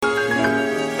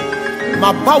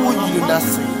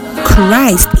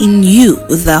Christ in you,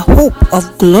 the hope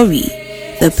of glory.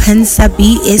 The Pensa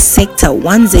BS sector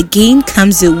once again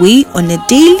comes away on a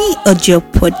daily audio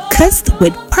podcast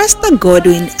with Pastor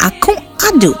Godwin Akon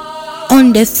Ado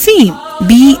on the theme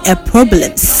Be a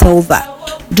Problem Solver.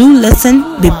 Do listen,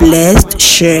 be blessed,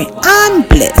 share and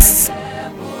bless.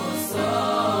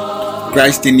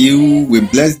 Christ in you, we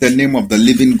bless the name of the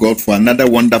living God for another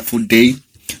wonderful day.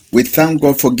 We thank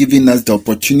God for giving us the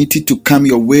opportunity to come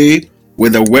your way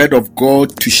with the word of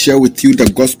God to share with you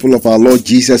the gospel of our Lord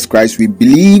Jesus Christ. We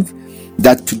believe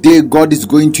that today God is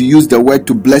going to use the word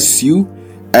to bless you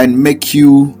and make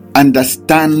you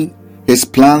understand his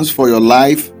plans for your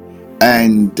life.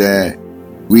 And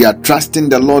we are trusting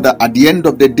the Lord that at the end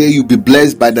of the day you'll be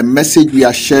blessed by the message we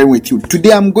are sharing with you.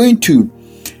 Today I'm going to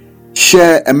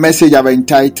share a message I've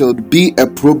entitled Be a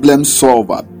Problem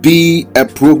Solver. Be a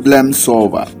Problem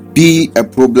Solver. Be a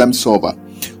Problem Solver.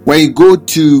 When you go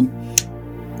to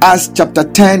Acts chapter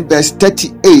 10 verse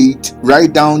 38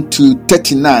 right down to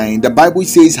 39, the Bible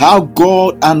says how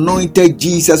God anointed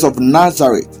Jesus of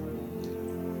Nazareth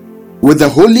with the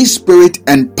Holy Spirit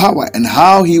and power, and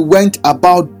how he went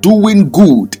about doing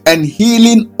good and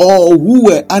healing all who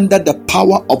were under the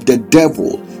power of the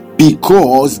devil,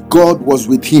 because God was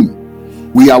with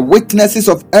him. We are witnesses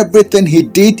of everything he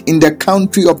did in the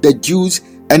country of the Jews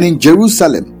and in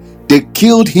Jerusalem. They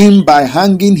killed him by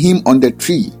hanging him on the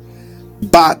tree,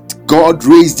 but God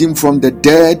raised him from the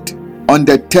dead on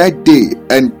the third day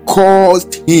and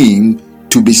caused him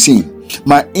to be seen.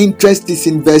 My interest is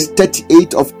in verse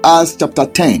 38 of Acts chapter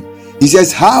 10. He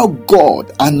says how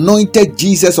God anointed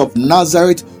Jesus of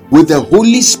Nazareth with the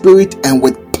Holy Spirit and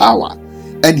with power,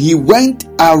 and he went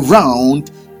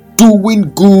around doing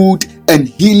good and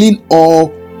healing all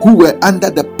who were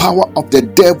under the power of the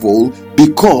devil,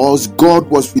 because God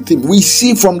was with him. We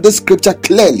see from this scripture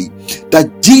clearly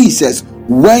that Jesus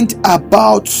went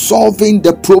about solving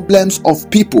the problems of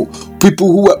people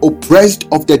who were oppressed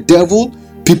of the devil,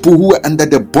 people who were under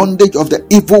the bondage of the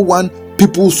evil one,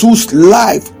 people whose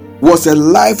life was a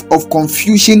life of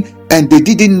confusion and they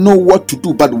didn't know what to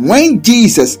do. But when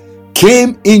Jesus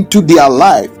came into their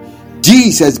life,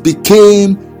 Jesus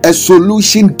became a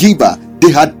solution giver.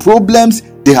 They had problems,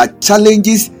 they had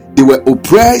challenges, they were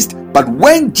oppressed, but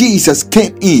when Jesus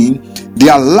came in,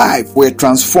 their life were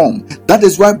transformed. That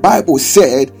is why Bible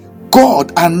said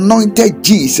God anointed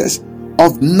Jesus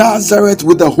of Nazareth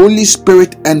with the Holy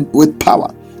Spirit and with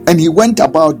power, and he went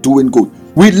about doing good.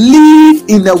 We live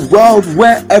in a world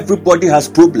where everybody has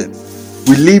problems.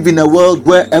 We live in a world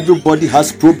where everybody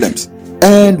has problems,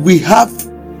 and we have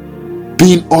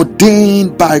been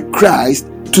ordained by Christ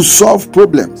to solve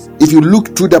problems. If you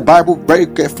look through the Bible very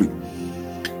carefully,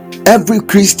 every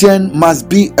Christian must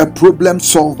be a problem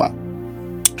solver.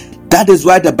 That is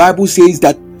why the Bible says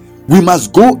that we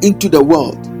must go into the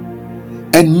world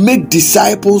and make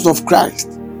disciples of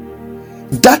Christ.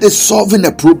 That is solving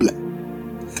a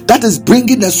problem. That is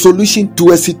bringing a solution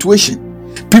to a situation.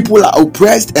 People are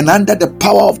oppressed and under the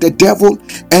power of the devil,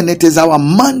 and it is our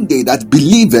mandate as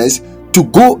believers to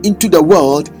go into the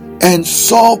world and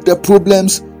solve the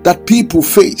problems that people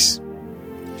face.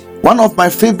 One of my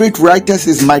favorite writers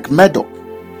is Mike Murdock,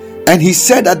 and he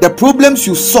said that the problems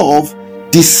you solve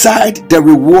decide the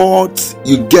rewards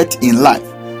you get in life.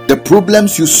 The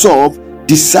problems you solve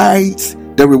decides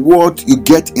the reward you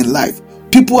get in life.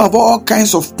 People have all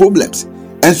kinds of problems,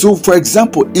 and so for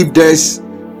example, if there's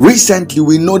recently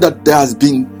we know that there has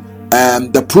been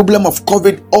the problem of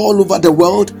COVID all over the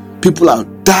world. People are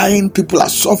dying, people are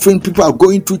suffering, people are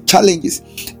going through challenges.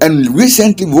 And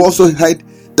recently we also heard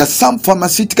that some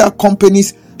pharmaceutical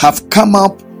companies have come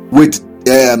up with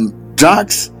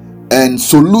drugs and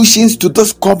solutions to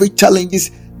those COVID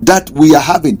challenges that we are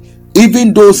having.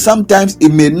 Even though sometimes it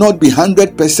may not be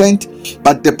 100%,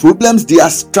 but the problems they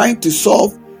are trying to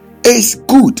solve is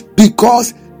good,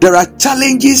 because there are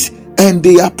challenges and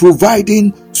they are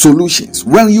providing solutions.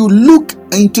 When you look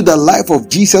into the life of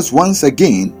Jesus once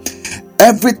again,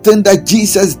 everything that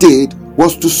Jesus did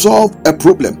was to solve a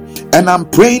problem. And I'm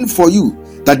praying for you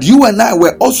that you and I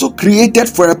were also created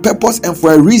for a purpose and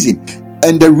for a reason.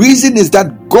 And the reason is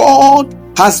that God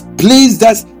has placed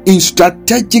us in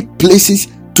strategic places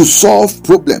to solve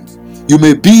problems. You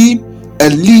may be a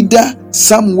leader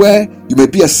somewhere, you may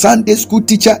be a Sunday school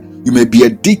teacher, you may be a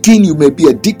deacon, you may be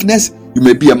a deaconess, you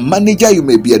may be a manager, you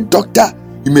may be a doctor,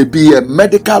 you may be a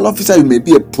medical officer, you may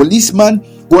be a policeman.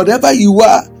 Whatever you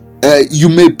are, you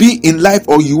may be in life,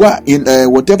 or you are in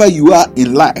whatever you are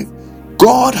in life,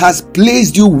 God has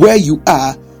placed you where you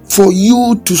are for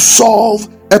you to solve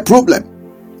a problem.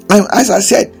 And as I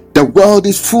said, the world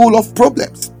is full of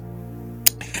problems,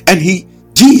 and he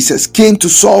Jesus came to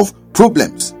solve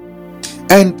problems.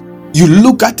 And you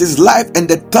look at his life and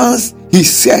the things he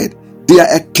said, they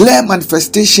are a clear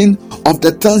manifestation of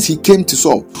the things he came to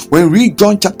solve. When we read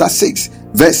John chapter 6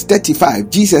 verse 35,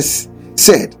 Jesus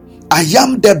said, I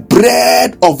am the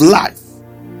bread of life.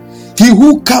 He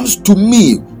who comes to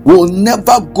me will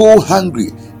never go hungry,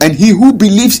 and he who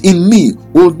believes in me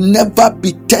will never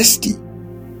be thirsty.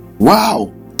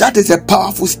 Wow, that is a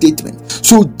powerful statement.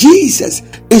 So Jesus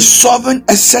is solving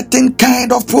a certain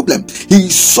kind of problem. He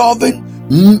is solving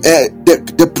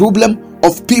the problem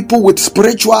of people with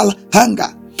spiritual hunger.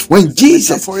 When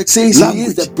Jesus says he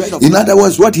is the bread of life, in other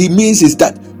words, what he means is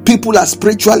that people are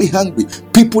spiritually hungry.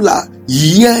 People are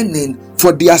yearning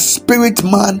for their spirit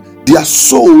man, their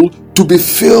soul, to be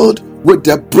filled with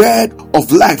the bread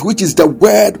of life, which is the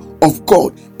word of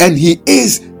God. And he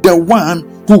is the one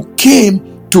who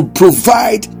came to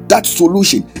provide that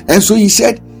solution. And so he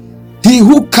said, he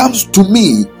who comes to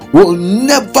me will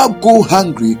never go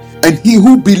hungry, and he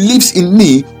who believes in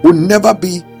me will never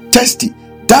be thirsty.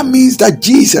 That means that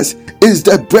Jesus is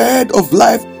the bread of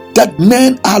life that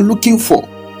men are looking for.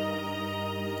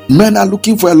 Men are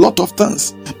looking for a lot of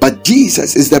things, but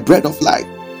Jesus is the bread of life.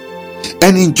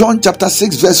 And in John chapter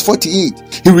 6 verse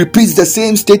 48, he repeats the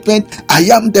same statement, I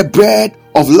am the bread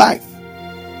of life.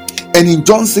 And in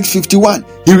John 6:51,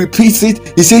 he repeats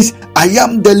it. He says, I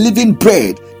am the living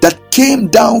bread that came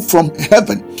down from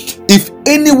heaven. If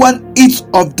anyone eats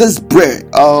of this bread,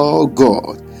 oh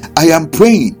God, I am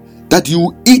praying that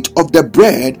you eat of the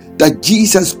bread that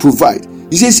Jesus provides.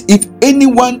 He says, if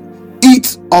anyone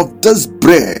eats of this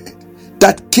bread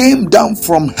that came down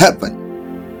from heaven,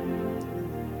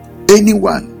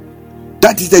 anyone,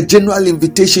 that is the general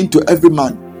invitation to every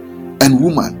man and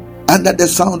woman under the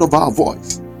sound of our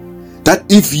voice, that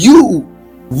if you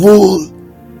will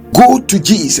go to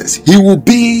Jesus, he will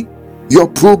be your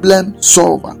problem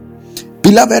solver.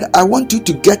 Beloved, I want you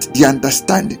to get the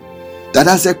understanding that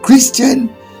as a Christian,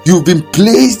 you've been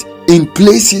placed in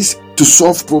places to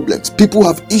solve problems. People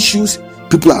have issues,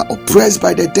 people are oppressed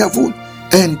by the devil,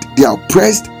 and they are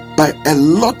oppressed by a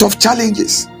lot of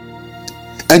challenges.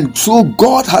 And so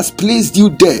God has placed you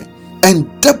there and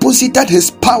deposited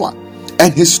his power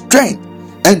and his strength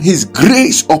and his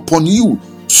grace upon you,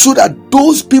 so that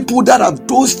those people that have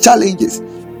those challenges,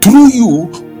 through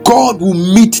you, God will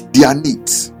meet their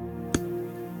needs.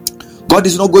 God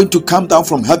is not going to come down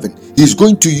from heaven. He's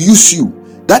going to use you.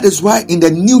 That is why in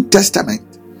the New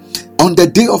Testament, on the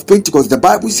day of Pentecost, the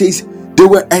Bible says they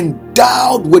were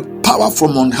endowed with power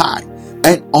from on high.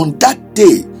 And on that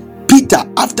day, Peter,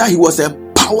 after he was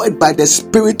empowered by the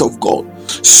Spirit of God,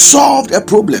 solved a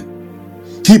problem.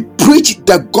 He preached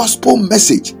the gospel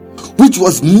message, which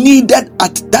was needed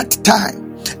at that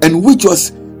time, and which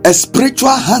was a spiritual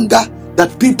hunger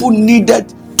that people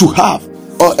needed to have,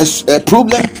 or a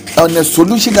problem and a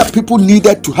solution that people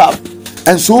needed to have.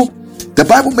 And so the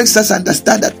Bible makes us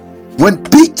understand that when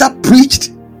Peter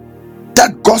preached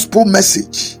that gospel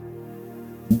message,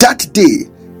 that day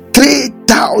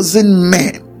 3,000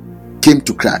 men came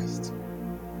to Christ.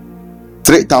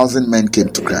 3,000 men came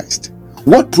to Christ.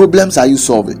 What problems are you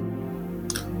solving?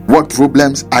 What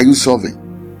problems are you solving?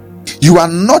 You are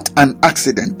not an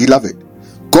accident, beloved.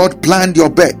 God planned your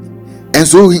birth. And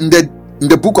so in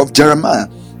the book of Jeremiah,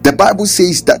 the Bible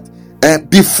says that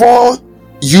before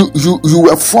you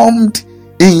were formed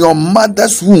in your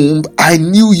mother's womb, I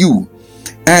knew you,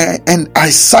 and I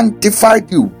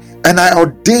sanctified you, and I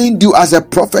ordained you as a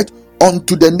prophet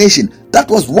unto the nation.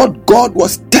 That was what God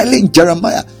was telling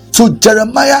Jeremiah. So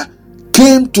Jeremiah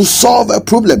came to solve a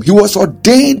problem. He was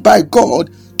ordained by God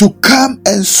to come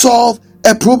and solve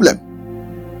a problem.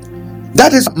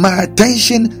 That is my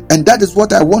attention, and that is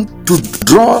what I want to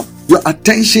draw your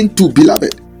attention to,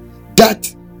 beloved.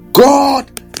 That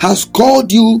God has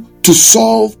called you to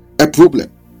solve a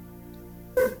problem.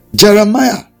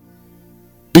 Jeremiah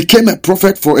became a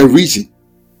prophet for a reason.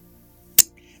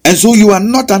 And so you are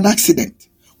not an accident.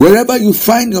 Wherever you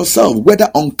find yourself, whether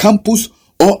on campus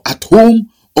or at home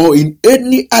or in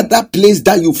any other place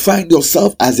that you find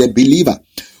yourself as a believer,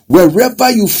 wherever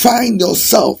you find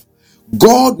yourself,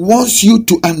 God wants you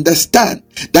to understand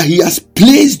that he has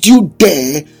placed you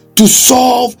there to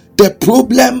solve the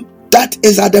problem that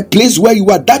is at the place where you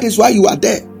are. That is why you are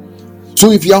there.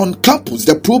 So if you are on campus,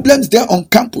 the problems there on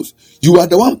campus, you are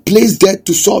the one placed there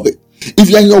to solve it. If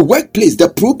you are in your workplace, the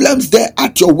problems there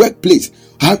at your workplace,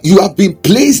 you have been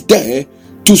placed there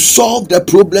to solve the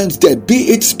problems there,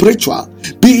 be it spiritual,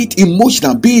 be it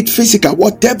emotional, be it physical,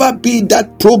 whatever be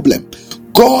that problem.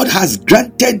 God has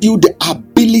granted you the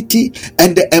ability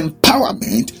and the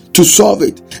empowerment to solve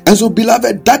it. And so,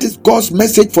 beloved, that is God's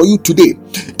message for you today,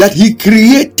 that He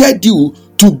created you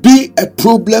to be a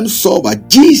problem solver.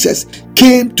 Jesus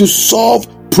came to solve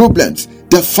problems.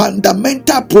 The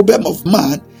fundamental problem of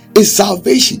man is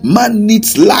salvation. Man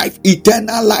needs life,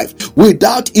 eternal life.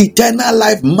 Without eternal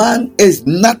life, man is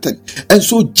nothing. And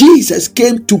so Jesus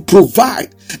came to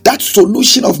provide that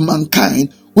solution of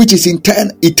mankind, which is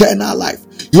eternal life.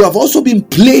 You have also been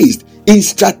placed in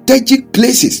strategic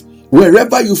places,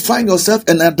 wherever you find yourself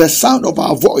and at the sound of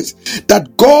our voice,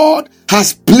 that God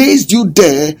has placed you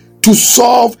there to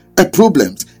solve a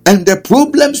problem. And the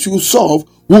problems you solve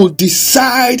will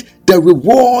decide the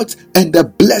rewards and the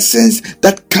blessings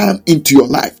that come into your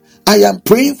life. I am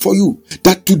praying for you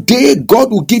that today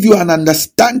God will give you an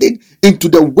understanding into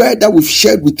the word that we've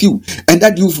shared with you, and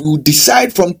that you will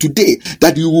decide from today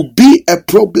that you will be a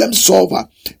problem solver.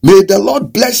 May the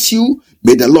Lord bless you.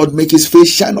 May the Lord make His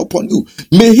face shine upon you.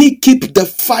 May He keep the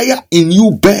fire in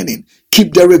you burning.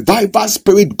 Keep the revival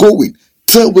spirit going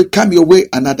till we come your way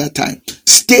another time.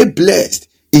 Stay blessed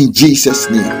in Jesus'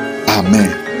 name. Amen.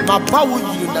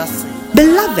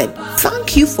 Beloved,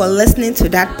 thank you for listening to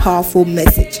that powerful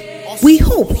message. We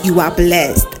hope you are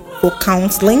blessed. For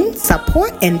counseling,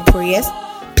 support, and prayers,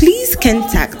 please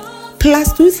contact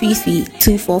 +233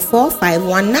 244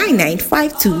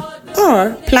 519952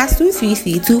 or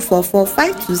 +233 244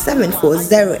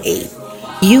 527408.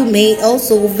 You may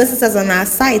also visit us on our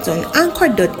site on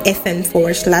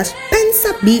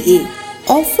anchor.fm/PensaBA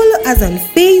or follow us on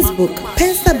Facebook,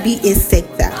 Pensa BA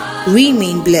Sector.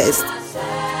 Remain blessed.